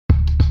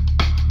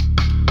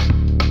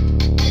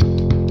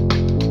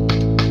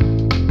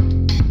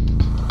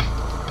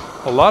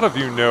A lot of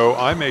you know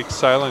I make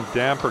silent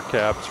damper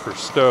caps for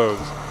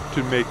stoves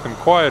to make them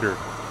quieter.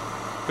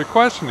 The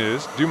question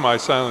is, do my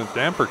silent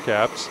damper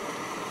caps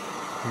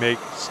make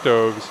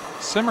stoves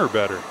simmer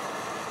better?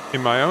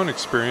 In my own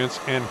experience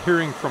and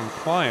hearing from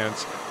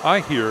clients, I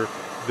hear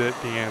that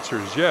the answer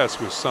is yes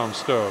with some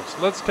stoves.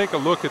 Let's take a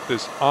look at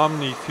this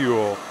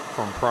Omnifuel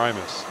from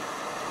Primus.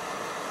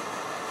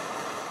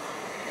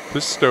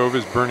 This stove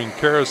is burning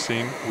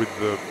kerosene with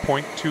the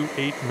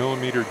 0.28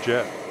 millimeter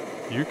jet.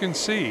 You can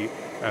see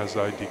as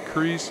I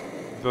decrease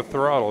the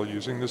throttle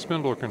using the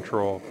spindle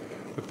control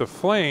that the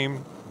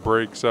flame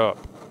breaks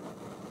up.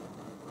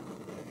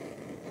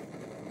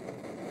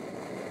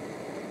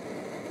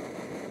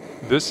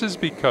 This is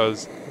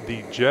because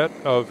the jet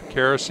of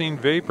kerosene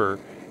vapor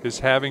is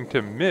having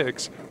to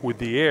mix with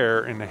the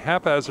air in a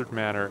haphazard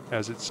manner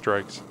as it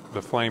strikes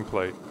the flame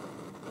plate.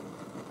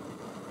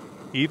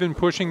 Even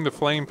pushing the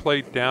flame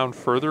plate down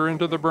further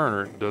into the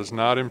burner does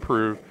not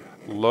improve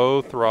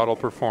low throttle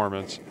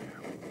performance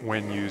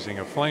when using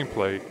a flame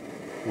plate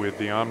with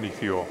the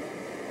Omnifuel.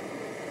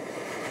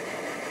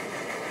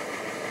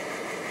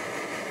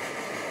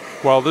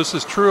 While this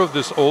is true of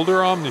this older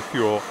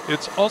Omnifuel,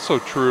 it's also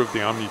true of the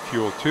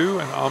Omnifuel 2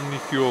 and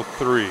Omnifuel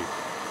 3.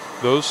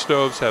 Those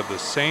stoves have the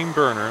same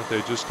burner,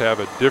 they just have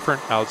a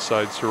different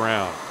outside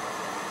surround.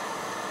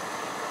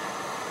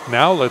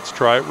 Now let's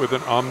try it with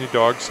an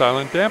OmniDawg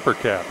silent damper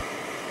cap.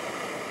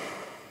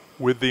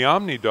 With the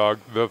OmniDawg,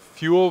 the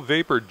fuel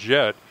vapor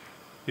jet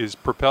is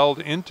propelled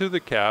into the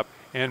cap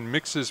and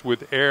mixes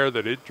with air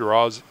that it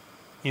draws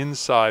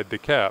inside the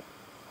cap.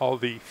 All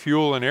the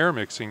fuel and air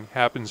mixing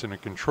happens in a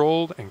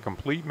controlled and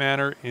complete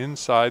manner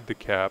inside the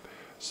cap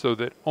so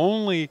that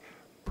only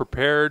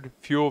prepared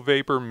fuel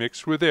vapor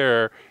mixed with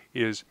air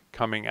is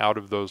coming out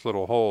of those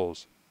little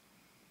holes.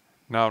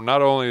 Now,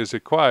 not only is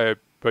it quiet,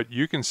 but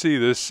you can see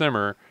this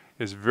simmer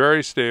is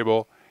very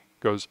stable,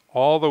 goes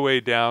all the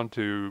way down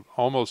to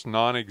almost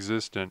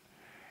non-existent,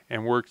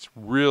 and works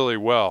really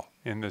well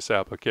in this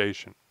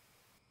application.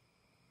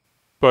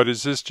 But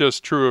is this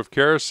just true of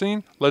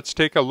kerosene? Let's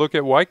take a look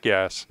at white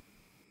gas.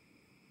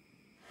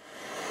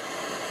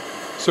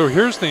 So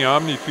here's the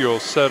Omnifuel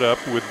setup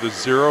with the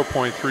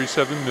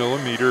 0.37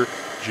 millimeter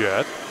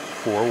jet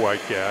for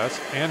white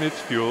gas, and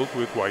it's fueled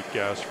with white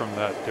gas from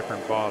that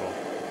different bottle.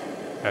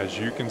 As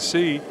you can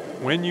see,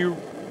 when you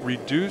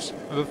reduce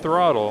the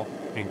throttle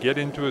and get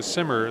into a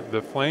simmer,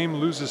 the flame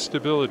loses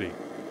stability.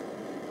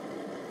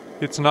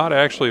 It's not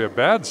actually a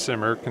bad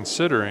simmer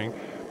considering,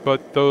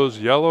 but those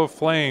yellow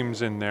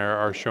flames in there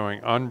are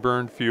showing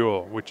unburned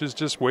fuel, which is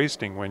just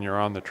wasting when you're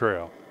on the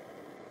trail.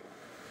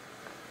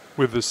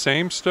 With the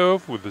same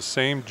stove, with the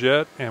same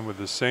jet, and with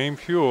the same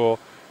fuel,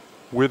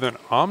 with an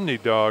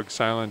OmniDawg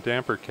silent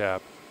damper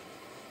cap,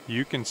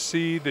 you can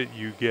see that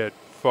you get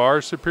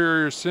far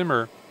superior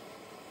simmer,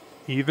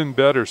 even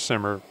better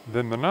simmer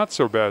than the not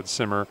so bad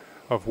simmer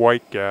of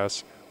white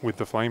gas with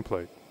the flame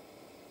plate.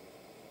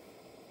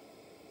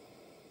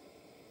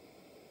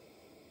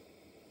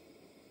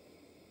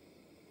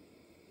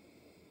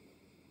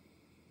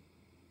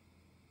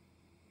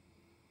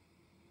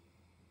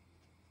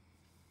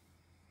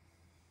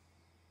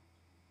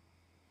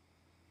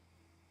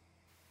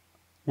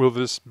 Will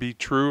this be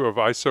true of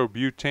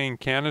isobutane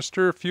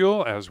canister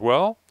fuel as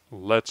well?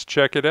 Let's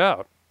check it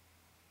out.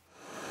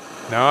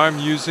 Now I'm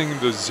using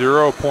the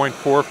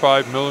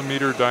 0.45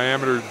 millimeter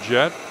diameter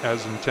jet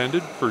as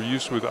intended for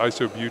use with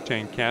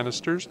isobutane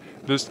canisters.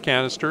 This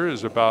canister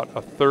is about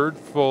a third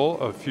full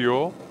of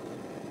fuel.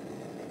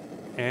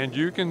 And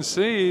you can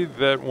see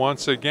that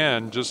once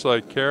again, just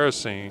like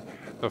kerosene,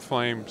 the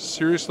flame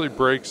seriously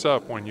breaks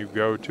up when you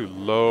go to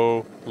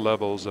low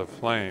levels of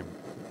flame.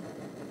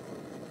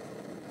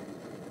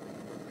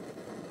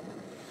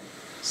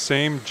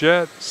 Same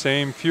jet,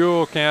 same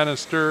fuel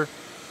canister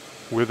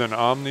with an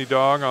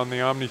OmniDawg on the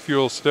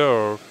Omnifuel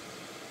stove.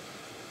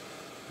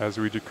 As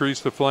we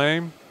decrease the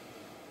flame,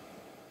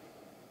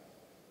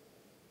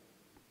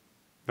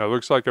 that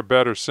looks like a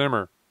better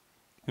simmer.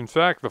 In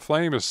fact, the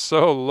flame is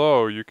so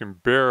low you can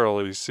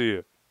barely see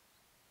it.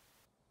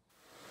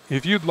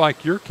 If you'd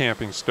like your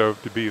camping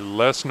stove to be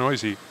less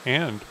noisy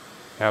and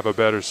have a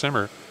better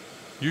simmer,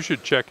 you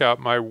should check out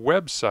my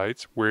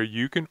websites where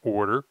you can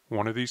order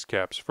one of these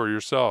caps for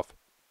yourself.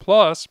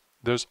 Plus,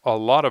 there's a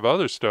lot of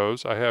other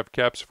stoves I have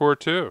caps for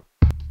too.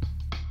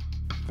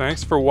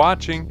 Thanks for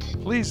watching.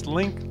 Please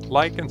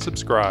like, and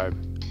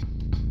subscribe.